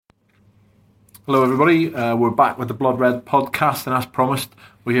Hello everybody, we're back with the Blood Red podcast, and as promised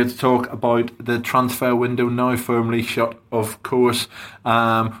we're here to talk about the transfer window, now firmly shut of course.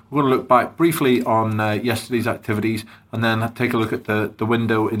 We're going to look back briefly on yesterday's activities and then take a look at the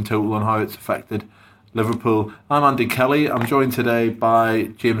window in total and how it's affected Liverpool. I'm Andy Kelly. I'm joined today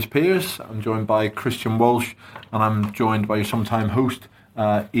by James Pearce, I'm joined by Christian Walsh, and I'm joined by your sometime host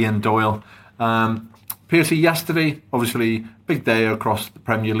Ian Doyle. Piercy, yesterday, obviously, big day across the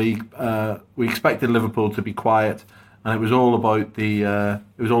Premier League. We expected Liverpool to be quiet, and it was all about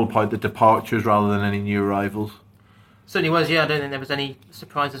the departures rather than any new arrivals. Certainly was, yeah. I don't think there was any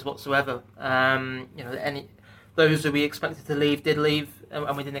surprises whatsoever. Those that we expected to leave did leave,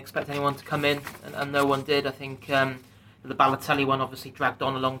 and we didn't expect anyone to come in, and no one did. I think the Balotelli one obviously dragged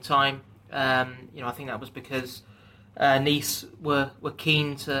on a long time. I think that was because Nice were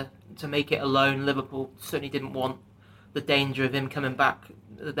keen to make it alone. Liverpool certainly didn't want the danger of him coming back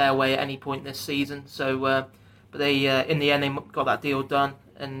their way at any point this season. So, but they in the end they got that deal done,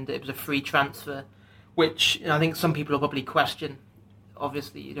 and it was a free transfer, which I think some people will probably question.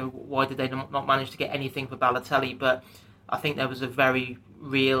 Obviously, why did they not manage to get anything for Balotelli? But I think there was a very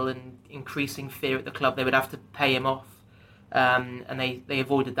real and increasing fear at the club they would have to pay him off, and they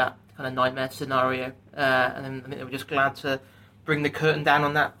avoided that kind of nightmare scenario. And then I think they were just glad to bring the curtain down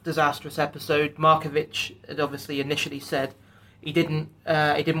on that disastrous episode. Markovic had obviously initially said he didn't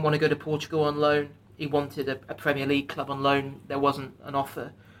want to go to Portugal on loan. He wanted a Premier League club on loan. There wasn't an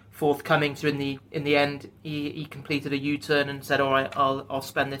offer forthcoming, so in the end he completed a U-turn and said, all right, I'll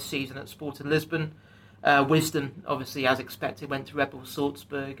spend this season at Sporting Lisbon. Wisdom, obviously, as expected, went to Red Bull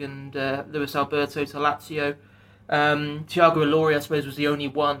Salzburg, and Luis Alberto to Lazio. Thiago Ilori, I suppose, was the only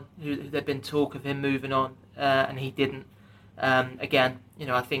one who there'd been talk of him moving on, and he didn't. Again,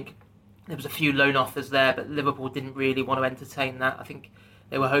 I think there was a few loan offers there, but Liverpool didn't really want to entertain that. I think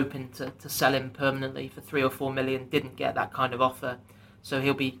they were hoping to sell him permanently for 3 or 4 million. Didn't get that kind of offer, so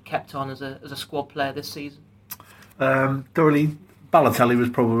he'll be kept on as a squad player this season. Thoroughly, Balotelli was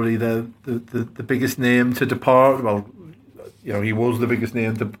probably the biggest name to depart. Well, he was the biggest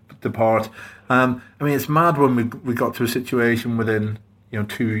name to depart. It's mad when we got to a situation within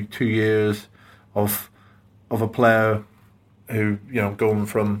 2 years of a player who, going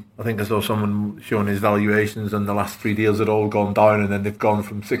from, I think I saw someone showing his valuations, and the last 3 deals had all gone down, and then they've gone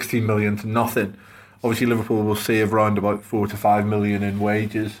from 16 million to nothing. Obviously, Liverpool will save around about 4 to 5 million in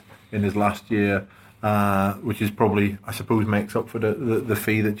wages in his last year, which is probably, I suppose, makes up for the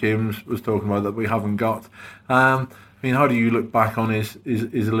fee that James was talking about that we haven't got. How do you look back on his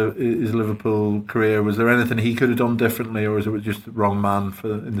Liverpool career? Was there anything he could have done differently, or was it just the wrong man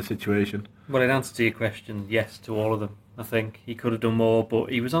in the situation? Well, in answer to your question, yes to all of them. I think he could have done more,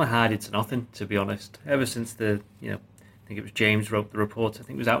 but he was on a hard to nothing, to be honest. Ever since I think it was James wrote the report. I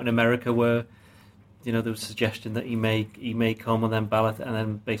think it was out in America where, there was a suggestion that he may come, and then and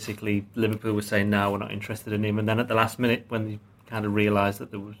then basically Liverpool was saying no, we're not interested in him. And then at the last minute, when they kind of realised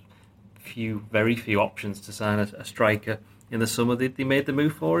that there was very few options to sign a striker in the summer, they made the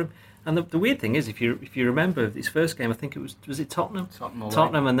move for him. And the weird thing is, if you remember his first game, I think it was it Tottenham,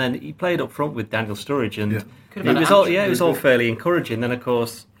 and then he played up front with Daniel Sturridge, and it was all fairly encouraging. Then of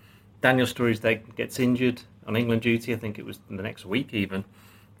course Daniel Sturridge gets injured on England duty. I think it was in the next week even,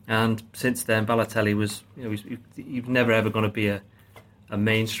 and since then Balotelli was he's never ever going to be a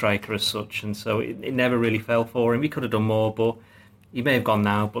main striker as such, and so it never really fell for him. He could have done more, but he may have gone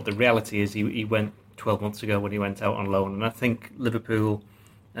now. But the reality is he went 12 months ago when he went out on loan, and I think Liverpool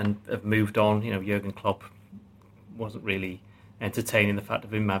have moved on. Jurgen Klopp wasn't really entertaining the fact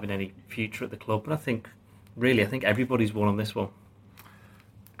of him having any future at the club, but I think everybody's won on this one.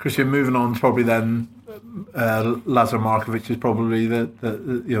 Christian, moving on, probably then Lazar Markovic is probably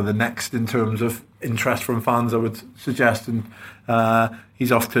the next in terms of interest from fans, I would suggest, and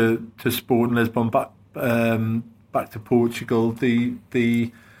he's off to Sporting Lisbon, back to Portugal.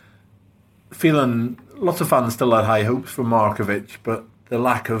 The feeling, lots of fans still had high hopes for Markovic, but the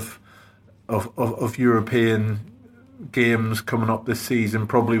lack of European games coming up this season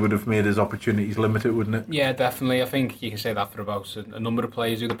probably would have made his opportunities limited, wouldn't it? Yeah, definitely. I think you can say that for about a number of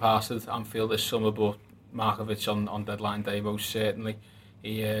players who departed Anfield this summer, but Markovic on deadline day most certainly.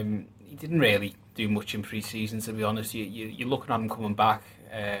 He didn't really do much in pre-season, to be honest. You're looking at him coming back,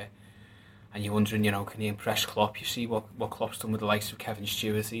 and you're wondering, can he impress Klopp? You see what Klopp's done with the likes of Kevin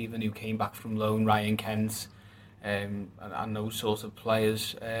Stewart, even, who came back from loan, Ryan Kent, and those sorts of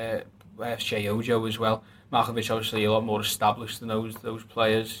players. Shea Ojo as well. Markovic obviously a lot more established than those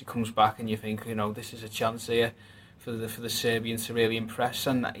players. He comes back and you think, this is a chance here for the Serbians to really impress,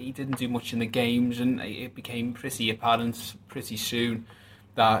 and he didn't do much in the games, and it became pretty apparent pretty soon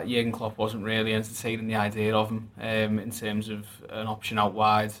that Jurgen Klopp wasn't really entertaining the idea of him in terms of an option out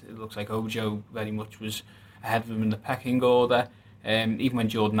wide. It looks like Ojo very much was ahead of him in the pecking order. Even when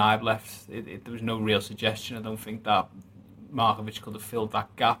Jordan Ibe left, there was no real suggestion. I don't think that Markovic could have filled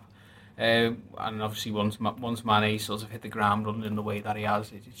that gap. And obviously once Mane sort of hit the ground running in the way that he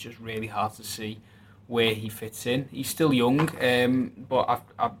has, it's just really hard to see where he fits in. He's still young, but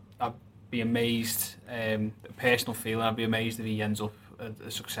I'd be amazed, personal feeling, I'd be amazed if he ends up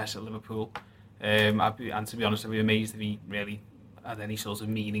a success at Liverpool. And to be honest, I'd be amazed if he really had any sort of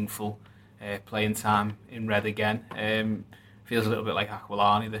meaningful playing time in red again. Feels a little bit like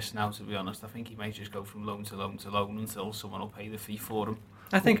Aquilani this now, to be honest. I think he may just go from loan to loan to loan until someone will pay the fee for him.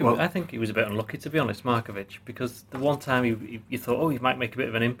 I think he was a bit unlucky, to be honest, Markovic, because the one time you thought, he might make a bit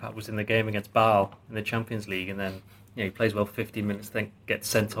of an impact was in the game against Bâle in the Champions League, and then he plays well 15 minutes, then gets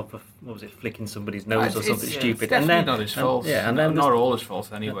sent off of, flicking somebody's nose or something stupid. It's definitely not his fault. And then not all his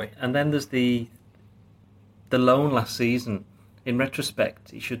fault anyway. And then there's the loan last season. In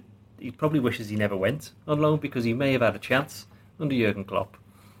retrospect, he probably wishes he never went on loan, because he may have had a chance under Jurgen Klopp.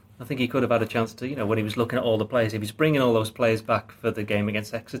 I think he could have had a chance to, when he was looking at all the players, if he's bringing all those players back for the game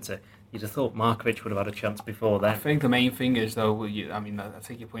against Exeter, you'd have thought Markovic would have had a chance before then. I think the main thing is, though, I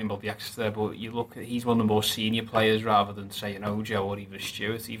take your point about the Exeter, but you look at, he's one of the more senior players rather than, say, an Ojo or even a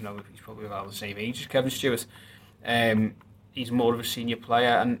Stewart, even though he's probably about the same age as Kevin Stewart. He's more of a senior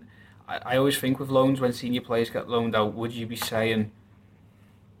player, and I always think with loans, when senior players get loaned out, would you be saying,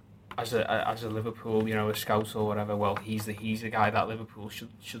 as a Liverpool, a scout or whatever, well, he's the guy that Liverpool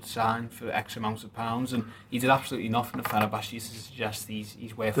should sign for X amount of pounds, and he did absolutely nothing at Fenerbahce to suggest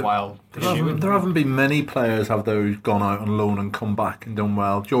he's worthwhile pursuing. There haven't been many players, have there, who's gone out on loan and come back and done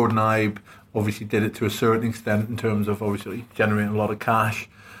well. Jordan Ibe obviously did it to a certain extent in terms of obviously generating a lot of cash.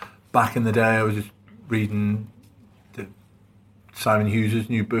 Back in the day, I was just reading Simon Hughes'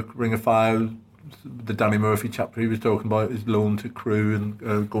 new book, Ring of Fire. The Danny Murphy chapter he was talking about his loan to Crewe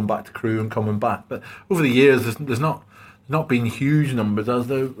and going back to Crewe and coming back. But over the years, there's not been huge numbers, as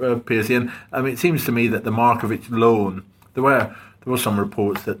there, Piercy. And I mean, it seems to me that the Markovic loan, there were some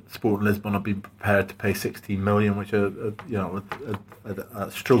reports that Sporting Lisbon have been prepared to pay 16 million, which are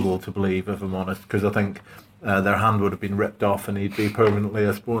a struggle to believe, if I'm honest, because I think their hand would have been ripped off and he'd be permanently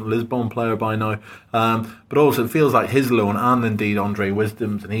a Sporting Lisbon player by now. But also, it feels like his loan, and indeed Andre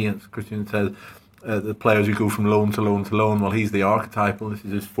Wisdom's, and he, as Christian said, the players who go from loan to loan to loan, well, he's the archetypal. This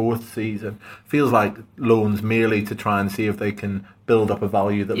is his fourth season. Feels like loans merely to try and see if they can build up a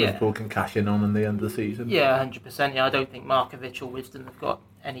value that Liverpool can cash in on in the end of the season. Yeah, 100%. Yeah, I don't think Markovic or Wisdom have got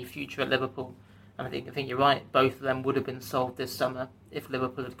any future at Liverpool. And I think you're right. Both of them would have been sold this summer if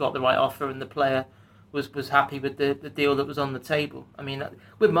Liverpool had got the right offer and the player was happy with the deal that was on the table. I mean,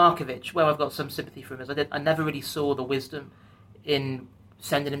 with Markovic, where I've got some sympathy for him, is I never really saw the wisdom in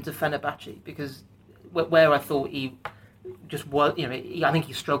sending him to Fenerbahce, because where I thought he just was, I think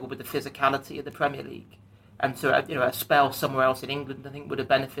he struggled with the physicality of the Premier League, and so a spell somewhere else in England I think would have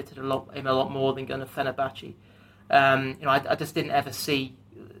benefited him a lot more than going to Fenerbahce. I just didn't ever see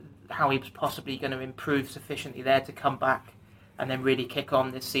how he was possibly going to improve sufficiently there to come back and then really kick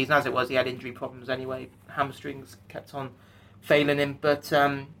on this season. As it was, he had injury problems anyway. Hamstrings kept on failing him, but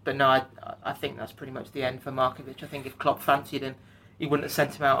no, I think that's pretty much the end for Markovic. I think if Klopp fancied him, he wouldn't have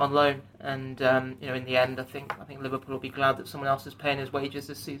sent him out on loan, and in the end, I think Liverpool will be glad that someone else is paying his wages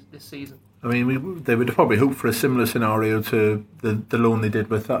this season. I mean, they would probably hope for a similar scenario to the loan they did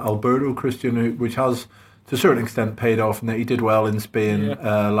with Alberto Christian, which has to a certain extent paid off, and that he did well in Spain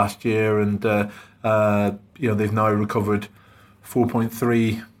last year, and they've now recovered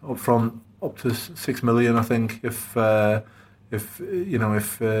 4.3 up front, up to 6 million, I think, if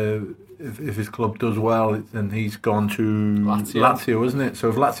his club does well, then he's gone to Lazio, isn't it? So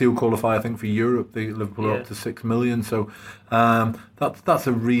if Lazio qualify, I think, for Europe, Liverpool are up to 6 million. So that's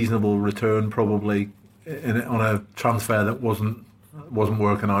a reasonable return, probably, on a transfer that wasn't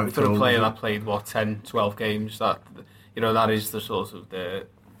working out. For a player that played 10, 12 games, that is the sort of the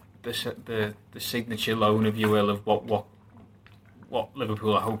signature loan, if you will, of what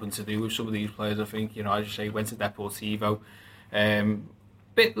Liverpool are hoping to do with some of these players. I think, as you say, went to Deportivo.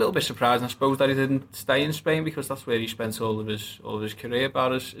 Little bit surprised, I suppose, that he didn't stay in Spain, because that's where he spent all of his career,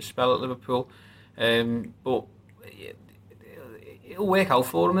 about his spell at Liverpool. But it'll work out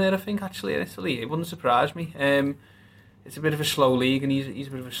for him there, I think, actually, in Italy. It wouldn't surprise me. It's a bit of a slow league, and he's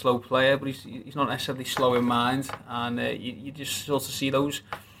a bit of a slow player, but he's not necessarily slow in mind, and you just sort of see those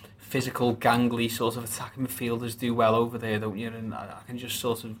physical, gangly sort of attacking midfielders do well over there, don't you? And I can just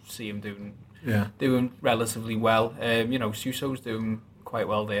sort of see him doing relatively well. Suso's doing quite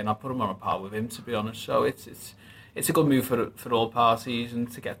well there, and I put him on a par with him, to be honest. So it's it's a good move for all parties,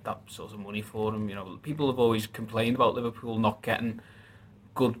 and to get that sort of money for him. People have always complained about Liverpool not getting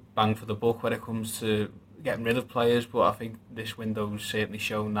good bang for the buck when it comes to getting rid of players, but I think this window's certainly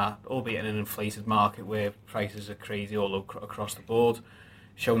shown that, albeit in an inflated market where prices are crazy all across the board,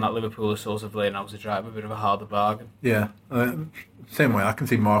 shown that Liverpool is sort of learning how to drive a bit of a harder bargain. Yeah, same way I can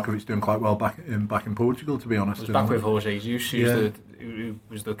see Markovic doing quite well back in Portugal, to be honest. It was back with Jorge Jesus, who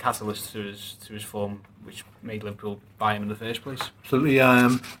was the catalyst to his form, which made Liverpool buy him in the first place. Absolutely.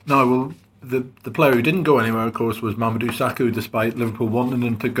 The player who didn't go anywhere, of course, was Mamadou Sakho, despite Liverpool wanting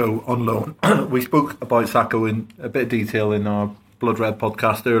him to go on loan. We spoke about Sakho in a bit of detail in our Blood Red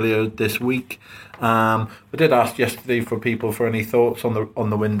podcast earlier this week. We did ask yesterday for people for any thoughts on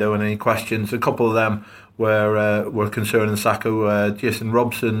the window and any questions. A couple of them were concerning Sakho. Jason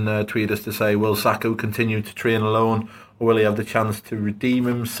Robson tweeted us to say, will Sakho continue to train alone, or will he have the chance to redeem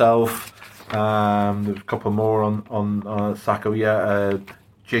himself? There's a couple more on Sakho.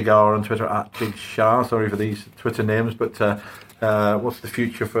 Jigar on Twitter at Jig Shah. Sorry for these Twitter names, but what's the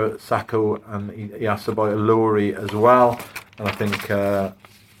future for Sakho? And he asked about Ilori as well. And I think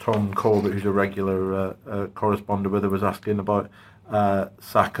Tom Corbett, who's a regular correspondent with her, was asking about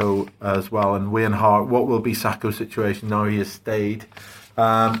Sakho as well. And Wayne Hart, what will be Sakho's situation now he has stayed?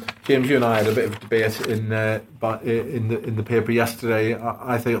 James, you and I had a bit of a debate in the paper yesterday.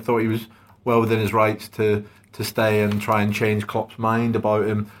 I thought he was well within his rights to stay and try and change Klopp's mind about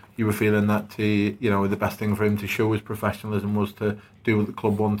him. You were feeling that the best thing for him to show his professionalism was to do what the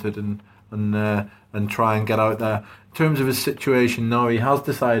club wanted and try and get out there. In terms of his situation now, he has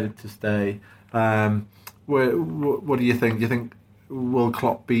decided to stay. What do you think? Do you think will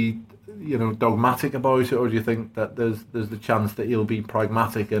Klopp be dogmatic about it, or do you think that there's the chance that he'll be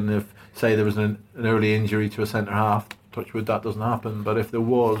pragmatic, and if, say, there was an early injury to a centre half, touch wood that doesn't happen, but if there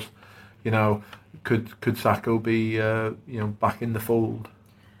was, could Sakho be back in the fold?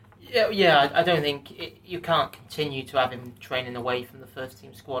 Yeah, I don't think you can't continue to have him training away from the first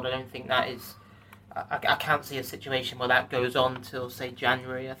team squad. I don't think that is. I can't see a situation where that goes on till, say,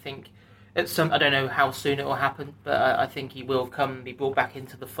 January. I think I don't know how soon it will happen, but I think he will come and be brought back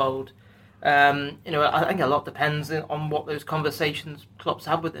into the fold. I think a lot depends on what those conversations Klopp's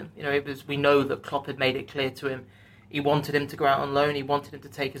had with him. We know that Klopp had made it clear to him he wanted him to go out on loan. He wanted him to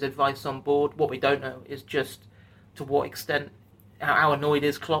take his advice on board. What we don't know is just to what extent, how annoyed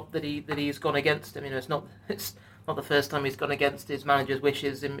is Klopp that he's gone against him. It's not the first time he's gone against his manager's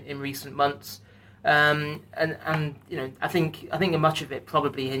wishes in recent months. I think much of it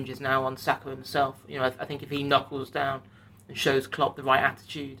probably hinges now on Sakho himself. I think if he knuckles down and shows Klopp the right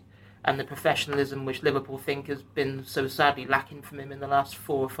attitude and the professionalism which Liverpool think has been so sadly lacking from him in the last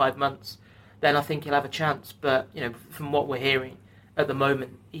 4 or 5 months, then I think he'll have a chance. But from what we're hearing at the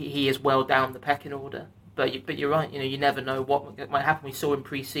moment, he is well down the pecking order. But you're right. You never know what might happen. We saw in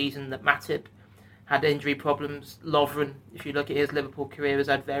pre-season that Matip had injury problems. Lovren, if you look at his Liverpool career, has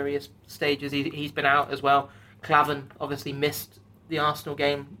had various stages. He's been out as well. Klavan obviously missed the Arsenal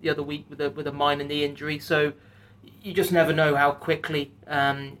game the other week with a minor knee injury. So you just never know how quickly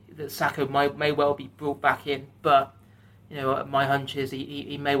that Sakho may well be brought back in. But my hunch is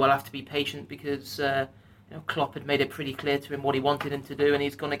he may well have to be patient because Klopp had made it pretty clear to him what he wanted him to do, and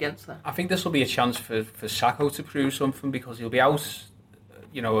he's gone against that. I think this will be a chance for Sakho to prove something, because he'll be out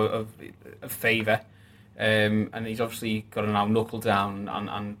of favour, and he's obviously got to now knuckle down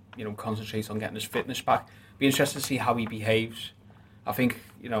and concentrate on getting his fitness back. Be interested to see how he behaves. I think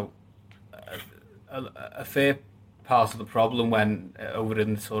a fair part of the problem when over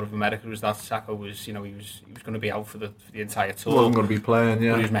in sort of America was that Sakho was he was going to be out for the entire tour. He wasn't going to be playing,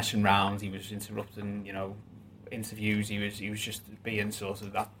 yeah. But he was messing around. He was interrupting interviews. He was just being sort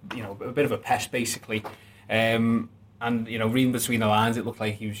of that a bit of a pest basically. And reading between the lines, it looked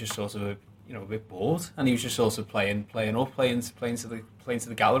like he was just sort of a bit bored, and he was just sort of playing to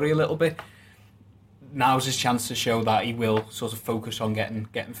the gallery a little bit. Now's his chance to show that he will sort of focus on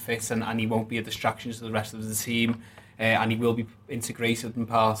getting fit, and he won't be a distraction to the rest of the team, and he will be integrated and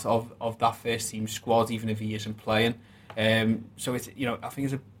part of that first team squad, even if he isn't playing. So it's I think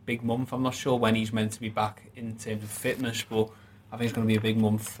it's a big month. I'm not sure when he's meant to be back in terms of fitness, but I think it's going to be a big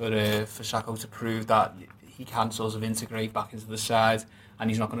month for Sakho to prove that he can sort of integrate back into the side, and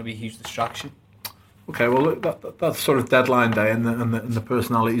he's not going to be a huge distraction. Okay, well, look, that's sort of deadline day, and the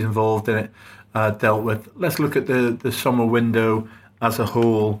personalities involved in it dealt with. Let's look at the summer window as a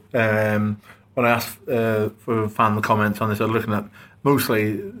whole. When I asked for fan comments on this, I'm looking at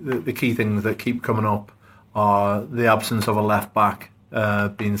mostly the key things that keep coming up are the absence of a left back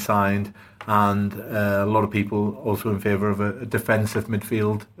being signed, and a lot of people also in favour of a defensive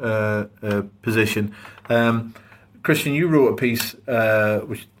midfield position. Christian, you wrote a piece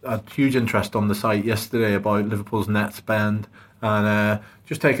which had huge interest on the site yesterday about Liverpool's net spend, and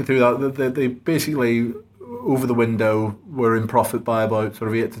just take it through that. They basically, over the window, were in profit by about sort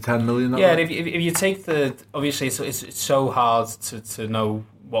of 8 to 10 million. Yeah, right? if you take obviously it's so hard to know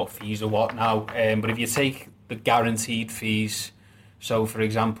what fees are what now, but if you take the guaranteed fees, so for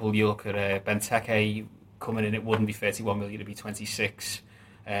example, you look at Benteke coming in, it wouldn't be 31 million, it'd be 26,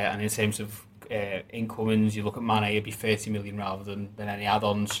 and in terms of incomings, you look at Mane, it'd be 30 million rather than any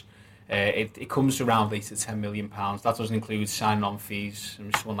add-ons. It comes to around 8 to 10 million pounds. That doesn't include sign-on fees.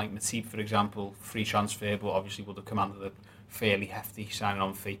 And someone like Matip, for example, free transfer, but obviously would have commanded a fairly hefty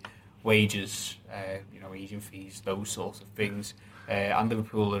sign-on fee. Wages, agent fees, those sorts of things. And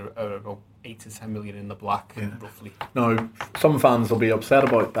Liverpool are about 8 to 10 million in the black, roughly. Now, some fans will be upset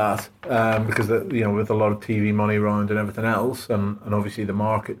about that because with a lot of TV money around and everything else, and obviously the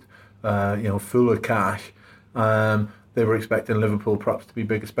market, full of cash. They were expecting Liverpool perhaps to be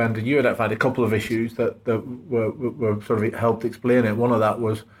bigger spender. You had had a couple of issues that were sort of helped explain it. One of that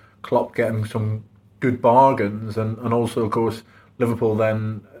was Klopp getting some good bargains, and also, of course, Liverpool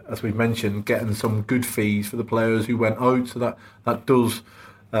then, as we've mentioned, getting some good fees for the players who went out. So that does,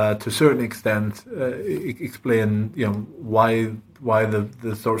 to a certain extent, explain why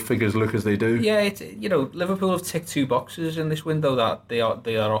the sort of figures look as they do. Yeah, Liverpool have ticked two boxes in this window that they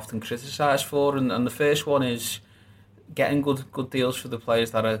are often criticised for, and the first one is getting good deals for the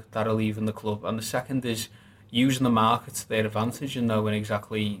players that are leaving the club, and the second is using the market to their advantage and knowing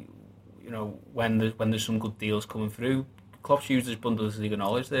exactly when there's some good deals coming through. Klopp's used his Bundesliga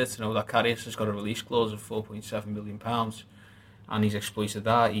knowledge there to know that Karius has got a release clause of £4.7 million, and he's exploited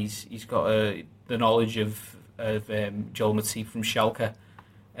that. He's got the knowledge of Joel Matip from Schalke,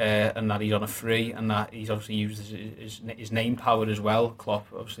 and that he's on a free, and that he's obviously used his name power as well. Klopp,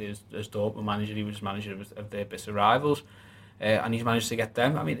 obviously, as Dortmund manager, he was manager of their bitter rivals, and he's managed to get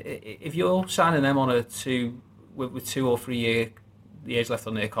them. I mean, if you're signing them on with 2 or 3 years left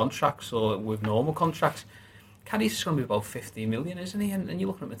on their contracts, or with normal contracts, Karius is going to be about 15 million, isn't he? And you're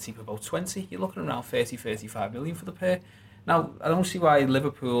looking at Matip about 20. You're looking around 35 million for the pair. Now, I don't see why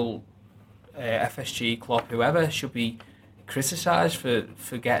Liverpool, FSG, Klopp, whoever, should be criticised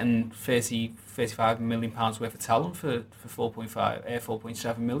for getting 35 million pounds worth of talent for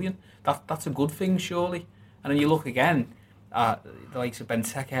 4.7 million. That's a good thing, surely. And then you look again at the likes of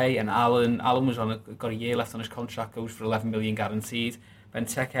Benteke and Allen. Allen was got a year left on his contract, goes for 11 million guaranteed.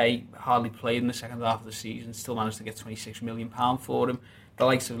 Benteke hardly played in the second half of the season, still managed to get £26 million for him. The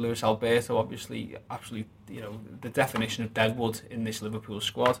likes of Luis Alberto, obviously, absolutely, the definition of deadwood in this Liverpool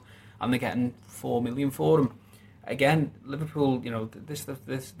squad, and they're getting 4 million for him. Again, Liverpool, this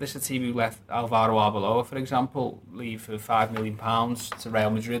is a team who let Alvaro Arbeloa, for example, leave for £5 million to Real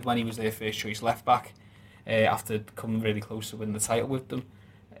Madrid when he was their first choice left back, after coming really close to winning the title with them.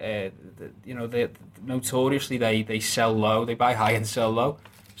 They notoriously they sell low, they buy high and sell low.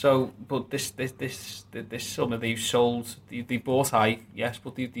 So, but this summer they've sold, they bought high, yes,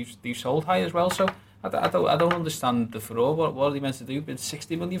 but they've sold high as well. So I don't understand the furore. What are they meant to do? Bid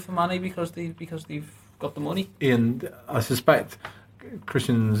 60 million for Mane because they've got the money? And I suspect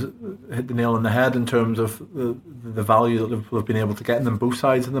Christian's hit the nail on the head in terms of the value that Liverpool have been able to get in them both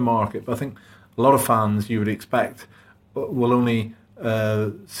sides of the market. But I think a lot of fans, you would expect, will only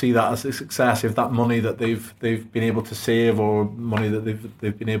see that as a success if that money that they've been able to save, or money that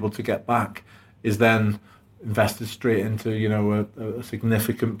they've been able to get back, is then invested straight into a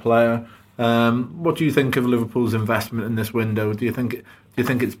significant player. What do you think of Liverpool's investment in this window? Do you think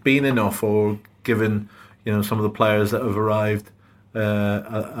it's been enough, or given some of the players that have arrived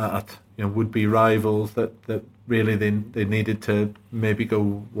at would-be rivals that really they needed to maybe go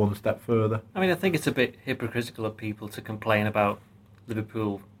one step further? I mean, I think it's a bit hypocritical of people to complain about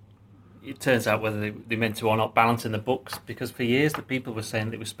Liverpool. It turns out whether they meant to or not balancing the books, because for years the people were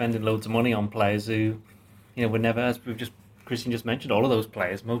saying they were spending loads of money on players who were never, as Christian just mentioned, all of those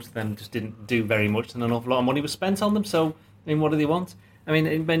players, most of them just didn't do very much, and an awful lot of money was spent on them. So I mean, what do they want? I mean,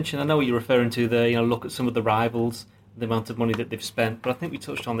 I know what you're referring to there, look at some of the rivals, the amount of money that they've spent, but I think we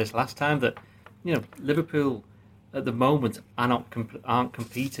touched on this last time that Liverpool at the moment aren't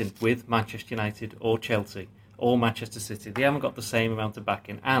competing with Manchester United or Chelsea or Manchester City. They haven't got the same amount of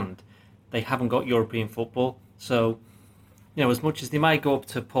backing, and they haven't got European football. So, as much as they might go up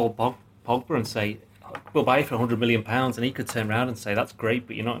to Paul Pogba and say, we'll buy you for £100 million, and he could turn around and say, that's great,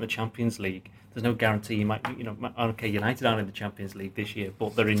 but you're not in the Champions League. There's no guarantee you might, okay, United aren't in the Champions League this year,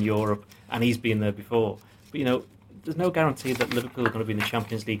 but they're in Europe, and he's been there before. But, there's no guarantee that Liverpool are going to be in the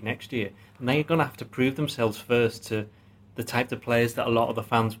Champions League next year, and they're going to have to prove themselves first to the type of players that a lot of the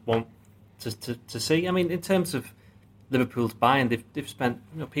fans want to see. I mean, in terms of Liverpool's buying. They've spent,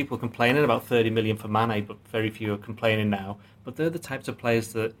 people complaining about 30 million for Mane, but very few are complaining now. But they're the types of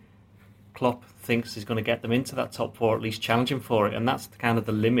players that Klopp thinks is going to get them into that top four, at least challenging for it, and that's kind of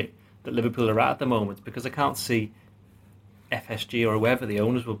the limit that Liverpool are at the moment, because I can't see FSG or whoever the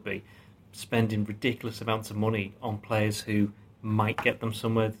owners would be spending ridiculous amounts of money on players who might get them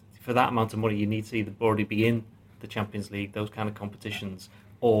somewhere. For that amount of money, you need to either already be in the Champions League, those kind of competitions,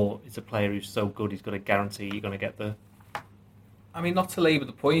 or it's a player who's so good he's got a guarantee you're going to get there. I mean, not to labour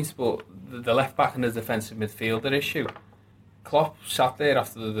the point, but the left back and the defensive midfielder issue. Klopp sat there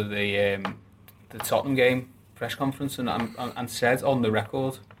after the Tottenham game press conference and said on the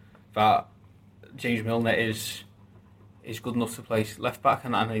record that James Milner is good enough to play left back,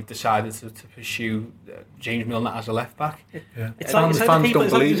 and they decided to pursue James Milner as a left back. Yeah. It's like the fans don't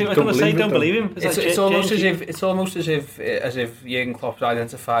believe him. It's almost as if Jurgen Klopp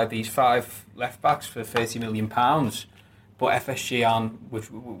identified these 5 left backs for £30 million, but FSG aren't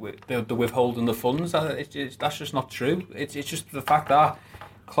they're withholding the funds. That's just not true. It's just the fact that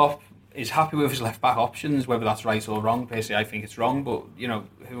Klopp is happy with his left back options, whether that's right or wrong. Personally, I think it's wrong, but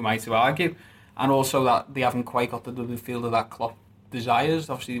who am I to argue? And also that they haven't quite got the midfielder that Klopp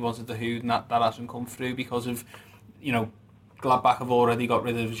desires. Obviously, he wanted the Hood, and that hasn't come through because of, Gladbach have already got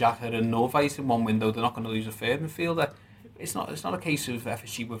rid of Xhaka and Norvite in one window. They're not going to lose a third midfielder. It's not a case of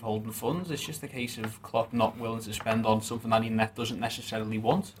FSG withholding funds. It's just a case of Klopp not willing to spend on something that he doesn't necessarily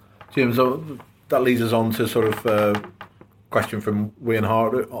want. James, that leads us on to sort of question from Wayne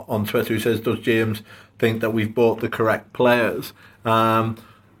Hart on Twitter, who says, does James think that we've bought the correct players?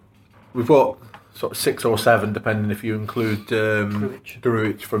 We've bought sort of 6 or 7, depending if you include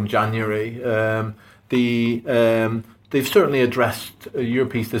Grujic from January. They've certainly addressed your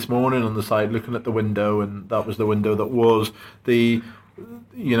piece this morning on the side, looking at the window, and that was the window that was. We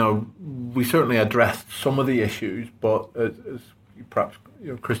certainly addressed some of the issues, but as perhaps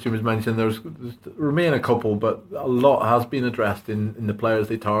Christian was mentioning, there remain a couple, but a lot has been addressed in the players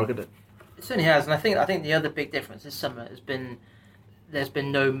they targeted. It certainly has, and I think the other big difference this summer has been there's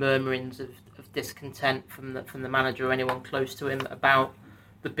been no murmurings of discontent from the manager or anyone close to him about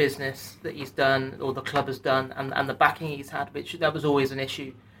the business that he's done or the club has done and the backing he's had, which that was always an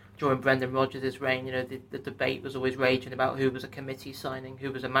issue during Brendan Rodgers' reign. The debate was always raging about who was a committee signing,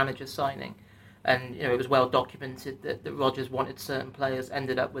 who was a manager signing, and it was well documented that Rodgers wanted certain players,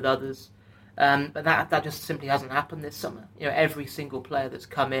 ended up with others, but that just simply hasn't happened this summer. Every single player that's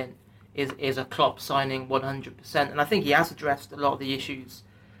come in is a Klopp signing 100%, and I think he has addressed a lot of the issues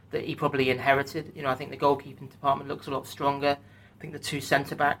that he probably inherited. I think the goalkeeping department looks a lot stronger. I think the 2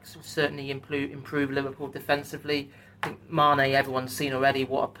 centre-backs will certainly improve Liverpool defensively. I think Mane, everyone's seen already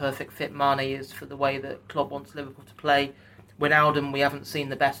what a perfect fit Mane is for the way that Klopp wants Liverpool to play. Wijnaldum, we haven't seen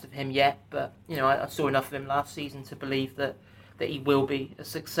the best of him yet, but I saw enough of him last season to believe that he will be a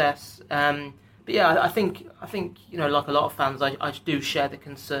success. But yeah, I think like a lot of fans, I do share the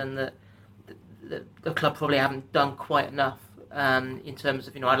concern that the club probably haven't done quite enough in terms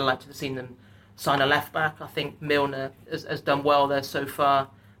of, I'd like to have seen them sign a left back. I think Milner has done well there so far,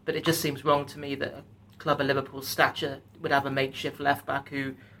 but it just seems wrong to me that a club of Liverpool's stature would have a makeshift left back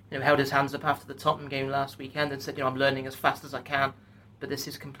who held his hands up after the Tottenham game last weekend and said, I'm learning as fast as I can, but this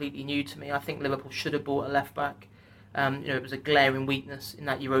is completely new to me. I think Liverpool should have bought a left back. It was a glaring weakness in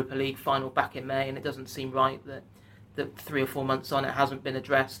that Europa League final back in May, and it doesn't seem right that 3 or 4 months on it hasn't been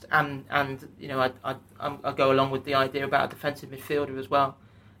addressed. And I go along with the idea about a defensive midfielder as well.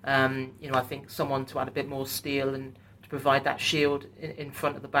 I think someone to add a bit more steel and to provide that shield in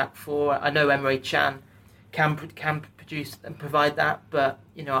front of the back four. I know Emre Can produce and provide that, but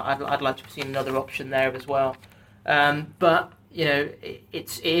I'd like to have seen another option there as well. But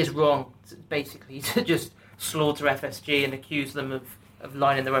it is wrong basically to just slaughter FSG and accuse them of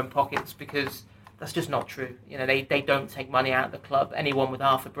lining their own pockets, because that's just not true. They don't take money out of the club. Anyone with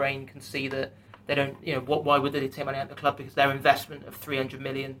half a brain can see that they don't. Why would they take money out of the club? Because their investment of 300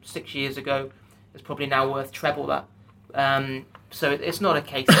 million 6 years ago is probably now worth treble that. So it's not a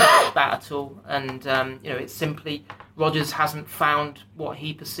case of that at all. And it's simply Rodgers hasn't found what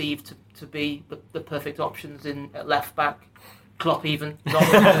he perceived to be the perfect options at left back. Klopp even.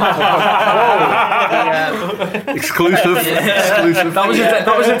 Exclusive.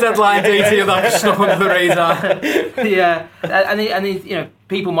 That was a deadline detail that snuck under the radar. Yeah, and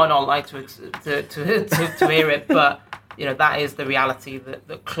people might not like to hear it, but that is the reality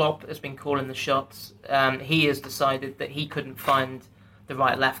that Klopp has been calling the shots. He has decided that he couldn't find the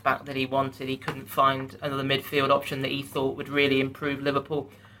right left back that he wanted. He couldn't find another midfield option that he thought would really improve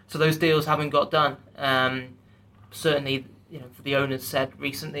Liverpool. So those deals haven't got done. Certainly, the owners said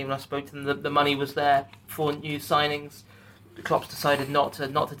recently when I spoke to them, the money was there for new signings. Klopp's decided not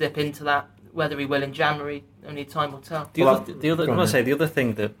to dip into that. Whether he will in January, only time will tell. The other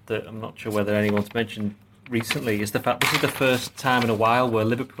thing that I'm not sure whether anyone's mentioned recently is the fact this is the first time in a while where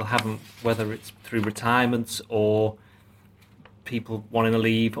Liverpool haven't, whether it's through retirements or people wanting to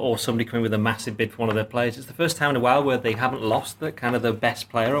leave or somebody coming with a massive bid for one of their players, it's the first time in a while where they haven't lost the best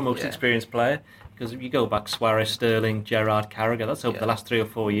player or most experienced player. Because if you go back, Suarez, Sterling, Gerrard, Carragher, that's over the last 3 or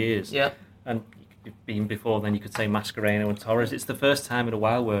 4 years. Yeah. And even before then, you could say Mascherano and Torres. It's the first time in a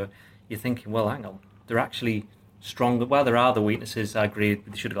while where you're thinking, well, hang on, they're actually stronger. While there are the weaknesses, I agree,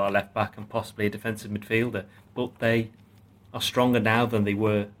 they should have got a left back and possibly a defensive midfielder, but they are stronger now than they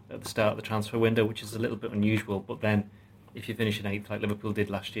were at the start of the transfer window, which is a little bit unusual. But then, if you finish in 8th like Liverpool did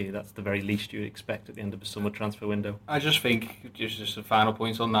last year, that's the very least you would expect at the end of a summer transfer window. I just think, just a final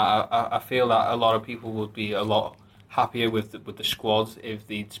point on that, I feel that a lot of people would be a lot happier with the squad if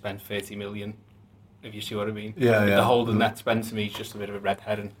they'd spent 30 million. If you see what I mean. The Holden net spend to me is just a bit of a red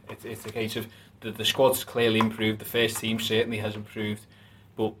herring. It's a case of the squad's clearly improved. The first team certainly has improved,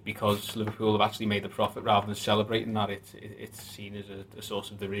 but because Liverpool have actually made the profit rather than celebrating that, it's seen as a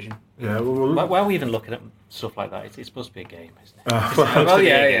source of derision. Yeah. Well, why are we even looking at stuff like that? It's supposed to be a game, isn't it?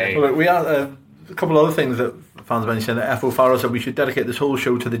 Well, we are. A couple of other things that fans mentioned. F.O. Farrell said we should dedicate this whole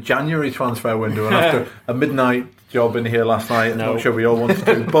show to the January transfer window, and after a midnight job in here last night, I'm not sure we all want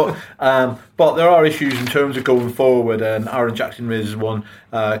to do. But there are issues in terms of going forward, and Aaron Jackson raises one.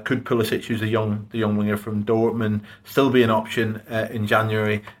 Could Pulisic, who's the young winger from Dortmund, still be an option in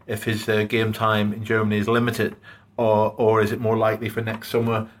January if his game time in Germany is limited, or is it more likely for next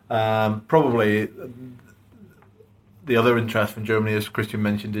summer? Probably. The other interest from Germany, as Christian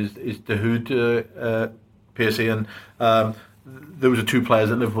mentioned, is Dahoud, Piercy, and those are two players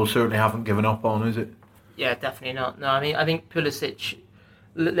that Liverpool certainly haven't given up on, is it? Yeah, definitely not. No, I mean, I think Pulisic,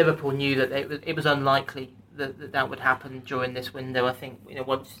 Liverpool knew that it was unlikely that would happen during this window. I think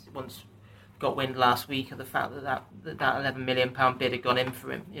once got wind last week of the fact that £11 million bid had gone in for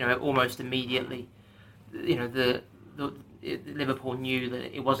him, almost immediately, Liverpool knew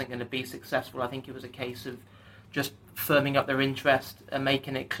that it wasn't going to be successful. I think it was a case of just firming up their interest and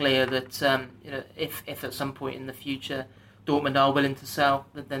making it clear that if at some point in the future Dortmund are willing to sell,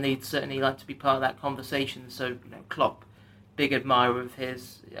 then they'd certainly like to be part of that conversation. So Klopp, big admirer of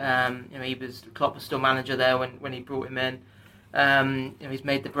his. Klopp was still manager there when he brought him in. He's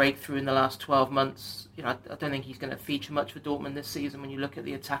made the breakthrough in the last 12 months. I don't think he's going to feature much for Dortmund this season when you look at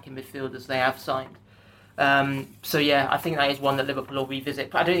the attacking midfielders they have signed. I think that is one that Liverpool will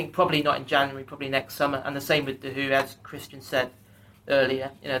revisit. But I don't think, probably not in January, probably next summer. And the same with Dahoud, as Christian said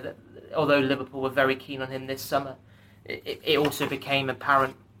earlier. That although Liverpool were very keen on him this summer, it also became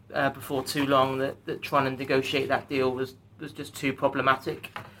apparent before too long that trying to negotiate that deal was just too problematic.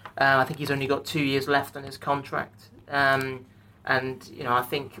 I think he's only got 2 years left on his contract, and I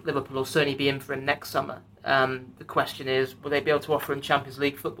think Liverpool will certainly be in for him next summer. The question is, will they be able to offer him Champions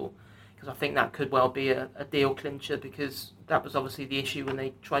League football? Because I think that could well be a deal clincher, because that was obviously the issue when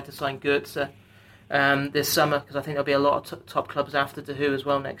they tried to sign Götze this summer, because I think there'll be a lot of top clubs after Dahoud as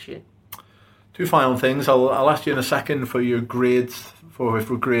well next year. Two final things. I'll ask you in a second for your grades for if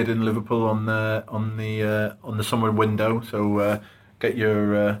we're grading Liverpool on the summer window. So get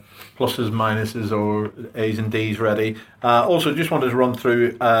your pluses, minuses, or A's and D's ready. Also, just wanted to run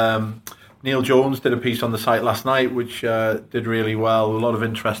through. Neil Jones did a piece on the site last night, which did really well. A lot of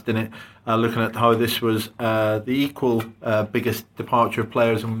interest in it, looking at how this was the equal biggest departure of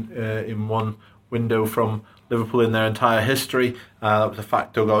players in one window from Liverpool in their entire history. That was a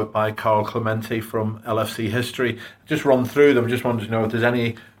fact dug out by Carl Clemente from LFC History. Just run through them. Just wanted to know if there's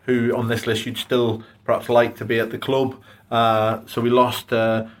any who on this list you'd still perhaps like to be at the club. So we lost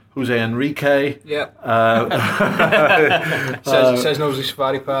Jose Enrique. Yeah. Says Nosy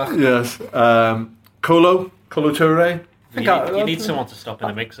Safari Park. Yes. Kolo Touré. You need someone to stop in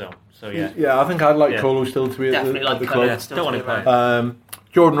the mix zone. So yeah, I think I'd like Kolo still to be at the club. Yeah, don't want to play.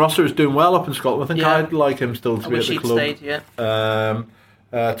 Jordan Rosser is doing well up in Scotland. I think I'd like him still to be at the club. Stayed,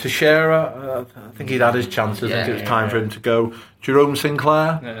 Teixeira, I think he'd had his chances. I think it was time for him to go. Jerome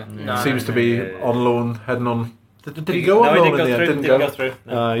Sinclair seems to be on loan, heading on. Did he go on loan in the end? Didn't go through.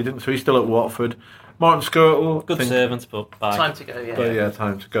 No. He didn't. So he's still at Watford. Martin Skirtle, good servants, but bye. Time to go. Yeah. But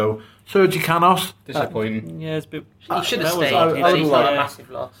time to go. Sergi Canos, disappointing. It's a bit. He should have stayed. He's not a massive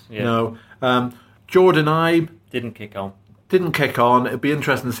loss. Yeah. No. Jordan Ibe didn't kick on. It'd be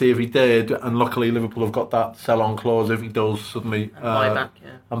interesting to see if he did, and luckily Liverpool have got that sell-on clause if he does suddenly and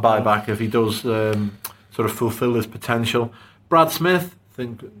buy back if he does sort of fulfil his potential. Brad Smith,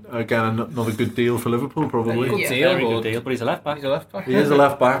 think again another good deal for Liverpool probably. Good Yeah, deal, Very but good deal, but he's a left back. he's a left back. He is a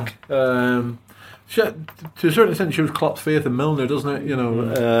left back. To a certain extent, shows Klopp's faith in Milner, doesn't it? You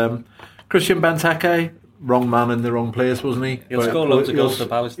know, Christian Benteke, wrong man in the wrong place, wasn't he? He'll score loads of goals for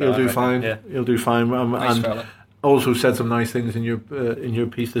Palace. He'll do I reckon. fine. Yeah. He'll do fine. Nice And fella. also said some nice things in your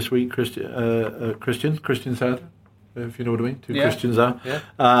piece this week, Christian said, if you know what I mean. Two Yeah. Christians there.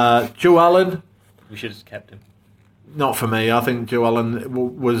 Yeah. Joe Allen, We should have kept him. not for me. I think Joe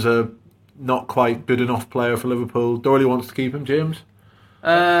Allen was a not quite good enough player for Liverpool. Dorley wants to keep him, James.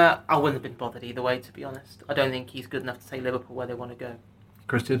 I wouldn't have been bothered either way, to be honest. I don't think he's good enough to take Liverpool where they want to go.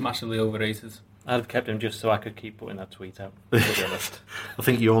 Christian? Massively overrated. I'd have kept him just so I could keep putting that tweet out, to be honest. I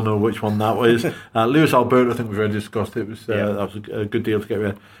think you all know which one that was. Lewis Alberto, I think we've already discussed it. Yeah. That was a good deal to get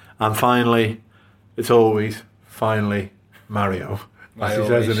rid of. And finally, it's always Mario, Why as he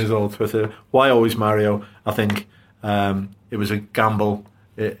says always? in his old Twitter. Why always Mario? I think it was a gamble.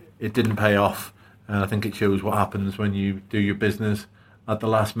 It didn't pay off. And I think it shows what happens when you do your business at the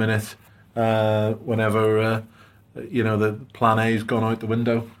last minute, whenever the plan A's gone out the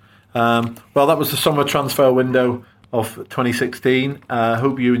window. Well, that was the summer transfer window of 2016.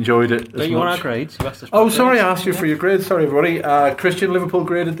 Hope you enjoyed it. Don't you want our grades? You asked us Oh, for sorry, grades. I asked you for your grades. Sorry, everybody. Christian, Liverpool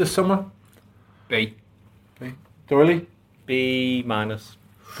graded this summer. B. Dorley, B minus.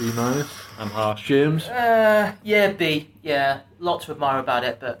 B minus. I'm harsh. James, Yeah, B. Yeah, lot to admire about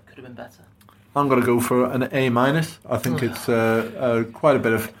it, but could have been better. I'm going to go for an A minus. I think it's quite a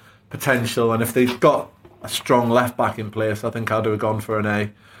bit of potential, and if they've got a strong left back in place, I think I'd have gone for an A.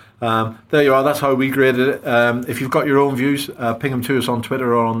 There you are, that's how we graded it. If you've got your own views, ping them to us on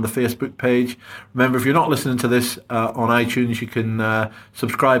Twitter or on the Facebook page. Remember, if you're not listening to this on iTunes, you can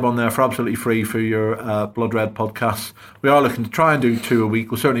subscribe on there for absolutely free for your Blood Red podcasts. We are looking to try and do 2 a week.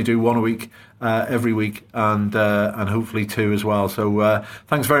 We'll certainly do 1 a week every week, and hopefully 2 as well. So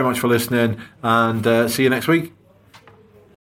thanks very much for listening, and see you next week.